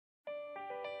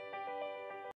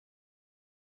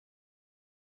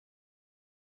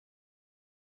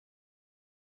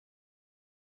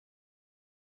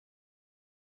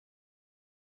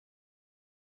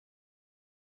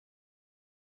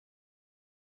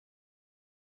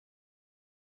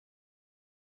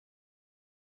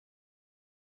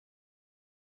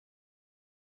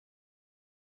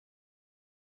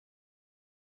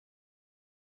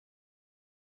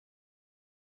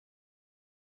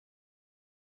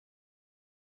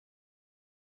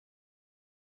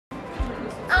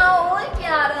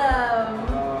Adam.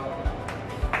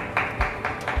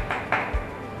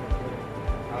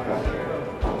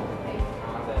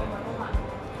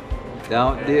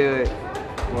 Don't do it.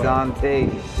 It's on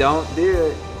tape. Don't do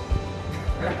it.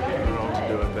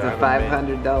 It's a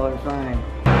 $500 fine.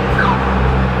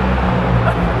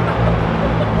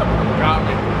 Got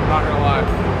me. Not gonna lie.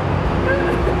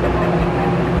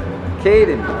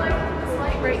 Caden, This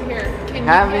light right here. Can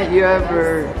haven't you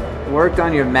ever worked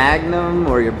on your Magnum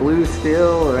or your Blue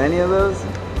Steel or any of those? Is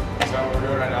that what we're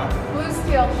doing right now? Blue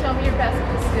steel. Show me your best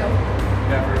blue steel.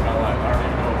 Never in my life. I don't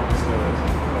even know what this is.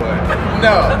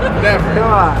 No, never.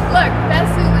 Come on, Look,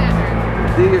 best Zoolander.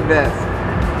 do your best.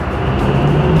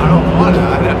 I don't want to.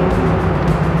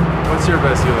 What's your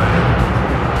best Zoolander?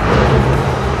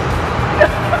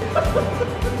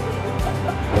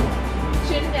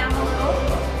 Chin down a little.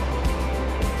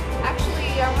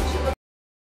 Actually, I want you to look.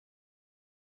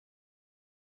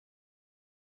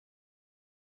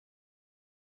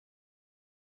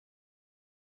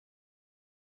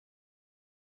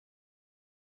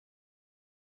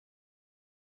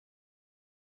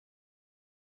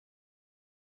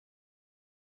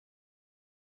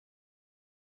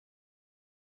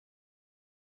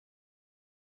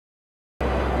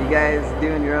 You guys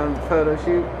doing your own photo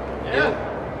shoot? Yeah.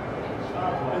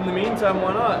 In the meantime,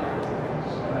 why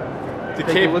not? The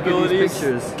Take a look at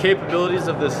these capabilities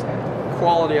of this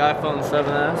quality iPhone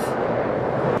 7s.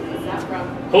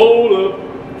 Hold up.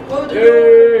 Hold the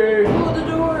Hey. door. Hold the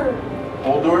door.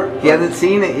 Old door? You haven't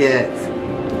seen it yet.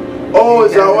 Oh,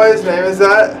 is that what his name is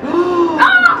that?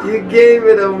 You gave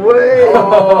it away.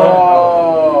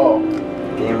 Oh.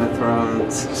 Game of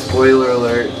Thrones. Spoiler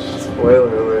alert.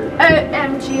 Spoiler alert.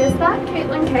 OMG, is that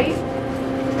Caitlin Kate?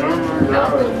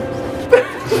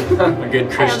 I'm a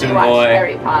good Christian I only watch boy.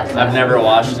 Harry Potter. I've never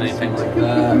watched anything like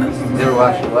that. Never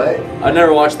watched what? I've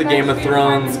never watched the Game of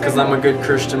Thrones because I'm a good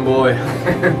Christian boy.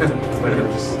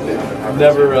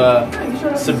 Never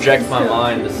subject my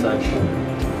mind to such.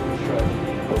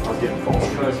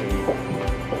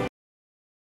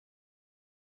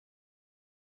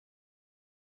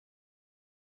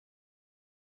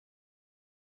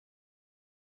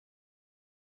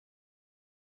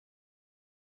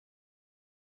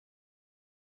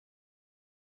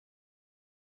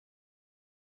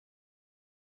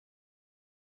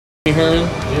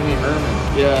 Jimmy Herman.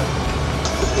 Yeah.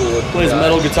 Cool. Plays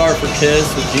metal guitar for Kiss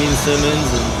with Gene Simmons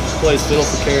and plays fiddle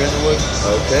for Carrie Underwood.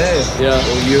 Okay. Yeah.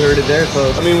 Well, you heard it there,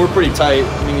 folks. I mean, we're pretty tight.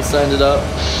 I mean, he signed it up.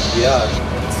 Yeah.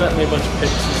 Sent me a bunch of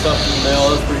pics and stuff in the mail.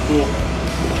 That's pretty cool.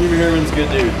 Jimmy Herman's a good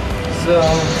dude. So,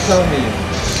 tell me,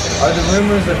 are the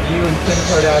rumors of you and Kim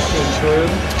Kardashian true?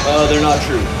 They're not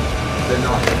true. They're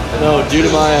not. No, due to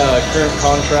my current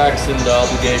contracts and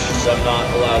obligations, I'm not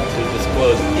allowed to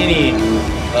disclose any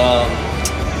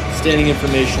standing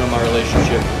information on my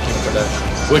relationship with Kim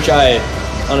Kardashian, which I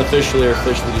unofficially or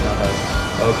officially do not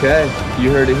have. Okay.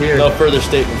 You heard it here. No further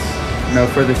statements, No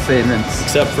further statements.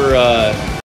 except for